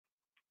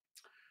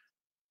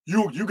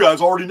You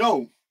guys already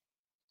know.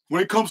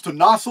 When it comes to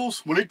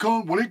Knossos, when it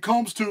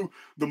comes to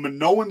the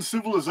Minoan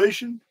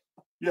civilization,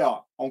 yeah,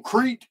 on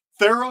Crete,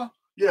 Thera,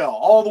 yeah,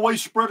 all the way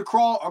spread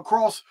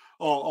across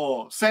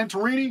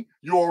Santorini,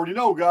 you already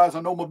know, guys.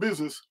 I know my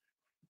business.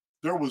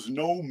 There was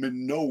no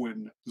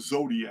Minoan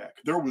zodiac.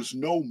 There was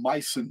no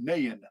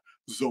Mycenaean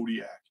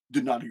zodiac.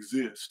 Did not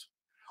exist.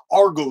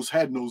 Argos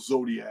had no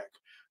zodiac.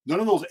 None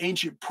of those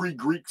ancient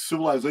pre-Greek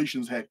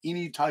civilizations had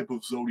any type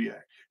of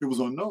zodiac. It was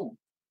unknown.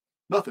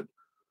 Nothing.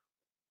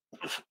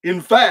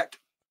 In fact,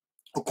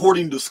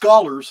 according to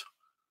scholars,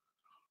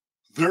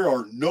 there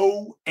are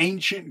no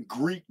ancient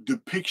Greek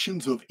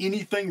depictions of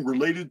anything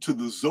related to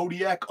the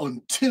zodiac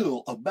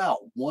until about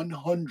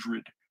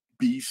 100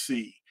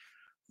 BC.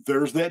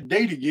 There's that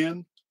date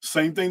again.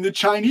 Same thing the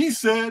Chinese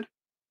said.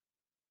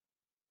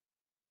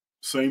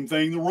 Same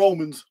thing the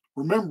Romans.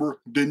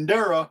 Remember,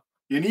 Dendera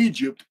in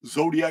Egypt,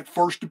 zodiac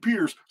first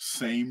appears,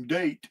 same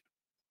date.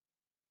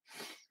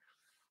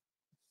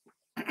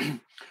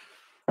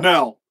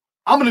 Now,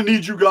 I'm going to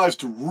need you guys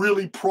to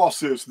really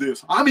process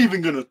this. I'm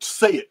even going to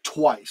say it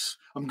twice.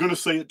 I'm going to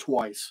say it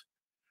twice.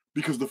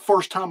 Because the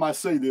first time I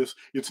say this,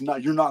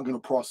 you're not going to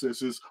process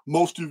this.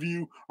 Most of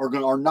you are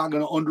not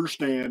going to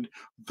understand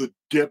the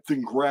depth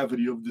and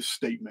gravity of this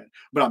statement.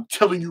 But I'm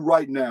telling you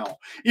right now,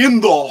 in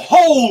the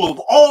whole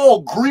of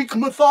all Greek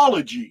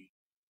mythology,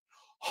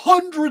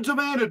 hundreds of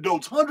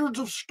anecdotes, hundreds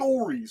of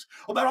stories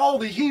about all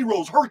the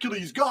heroes,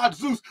 Hercules, God,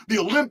 Zeus, the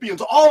Olympians,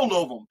 all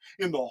of them.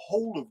 In the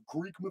whole of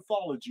Greek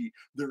mythology,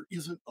 there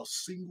isn't a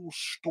single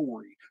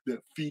story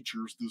that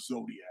features the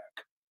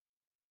zodiac.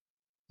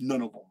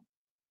 None of them.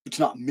 It's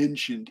not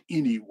mentioned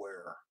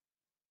anywhere.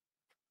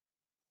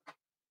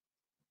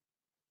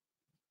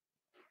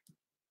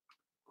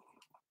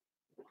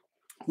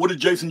 What did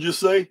Jason just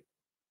say?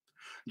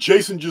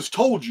 Jason just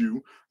told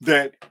you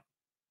that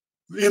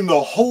in the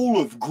whole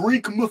of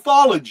Greek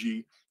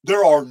mythology,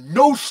 there are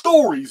no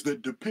stories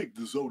that depict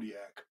the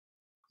zodiac.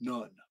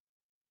 None.